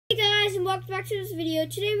and welcome back to this video.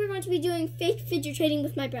 Today we're going to be doing fake fidget trading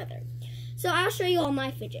with my brother. So I'll show you all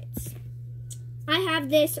my fidgets. I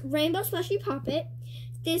have this rainbow slushy poppet,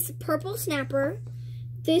 this purple snapper,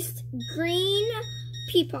 this green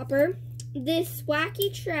pea popper, this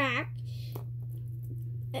wacky track,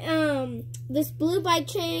 this blue bike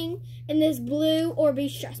chain, and this blue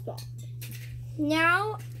Orby stress ball.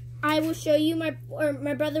 Now I will show you my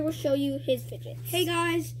brother will show you his fidgets. Hey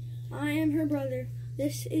guys, I am her brother.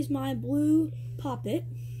 This is my blue poppet,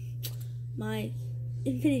 my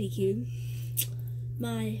infinity cube,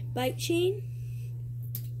 my bike chain,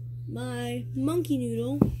 my monkey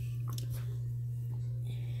noodle,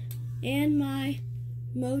 and my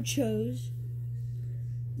mochos,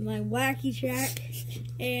 my wacky track,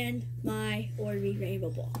 and my Orby rainbow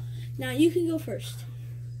ball. Now you can go first.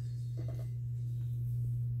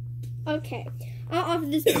 Okay, I'll offer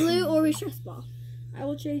this blue Orby stress ball. I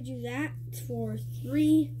will trade you that for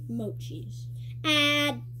 3 mochis.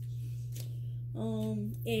 Add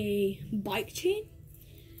a bike chain.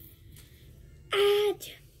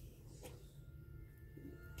 Add.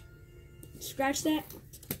 Scratch that.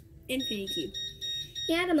 Infinity cube.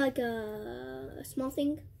 Yeah, I'm like a small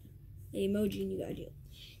thing. A emoji and you got a deal.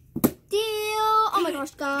 Deal! Oh my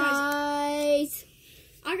gosh, guys.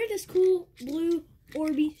 I got this cool blue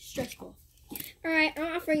Orby stretch ball. Alright,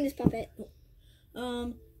 I'm offering this puppet.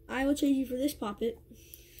 I will trade you for this poppet.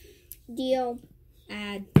 Deal.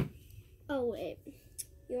 Add. Oh wait,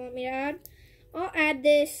 you want me to add? I'll add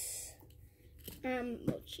this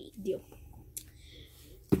mochi. Deal.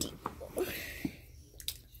 Oh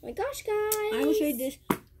my gosh, guys. I will trade this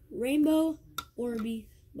rainbow Orby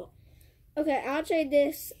ball. Okay, I'll trade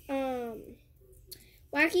this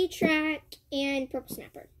wacky track and purple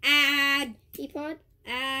snapper. Add. Teapot.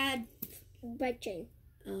 Add. Bike chain.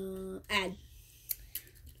 Add.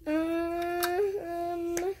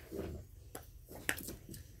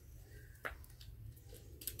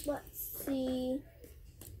 Let's see.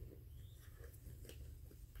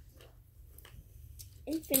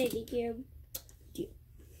 Infinity cube. Deal.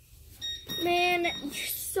 Man, you're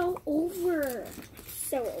so over.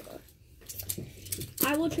 So over.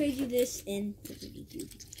 I will trade you this infinity cube.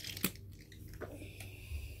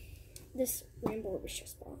 This rainbow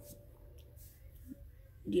stress ball.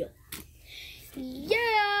 Deal.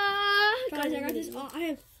 Yeah! Guys, I got this.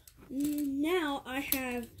 I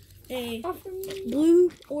have a Offer me. blue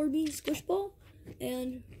Orby squish ball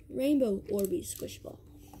and rainbow Orby squish ball.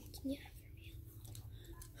 Yeah.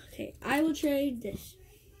 Okay, I will trade this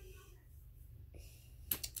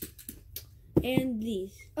and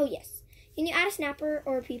these. Oh yes. Can you add a snapper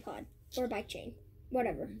or a pea pod or a bike chain?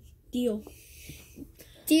 Whatever. Deal.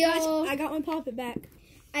 Deal. Guys, I got my poppet back.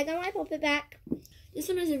 I got my puppet back. This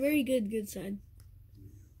one has a very good side.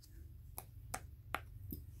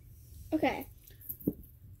 Okay.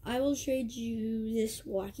 I will trade you this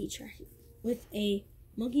wacky tracky with a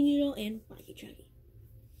monkey noodle and wacky tracky.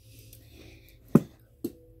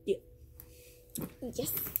 Deal.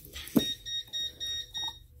 Yes.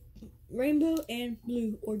 Rainbow and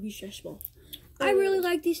blue Orby stretch ball. I really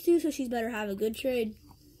like these two, so she's better have a good trade.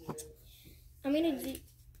 I'm gonna do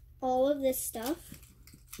all of this stuff.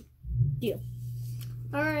 Deal.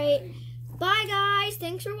 Alright. Bye guys.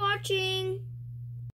 Thanks for watching.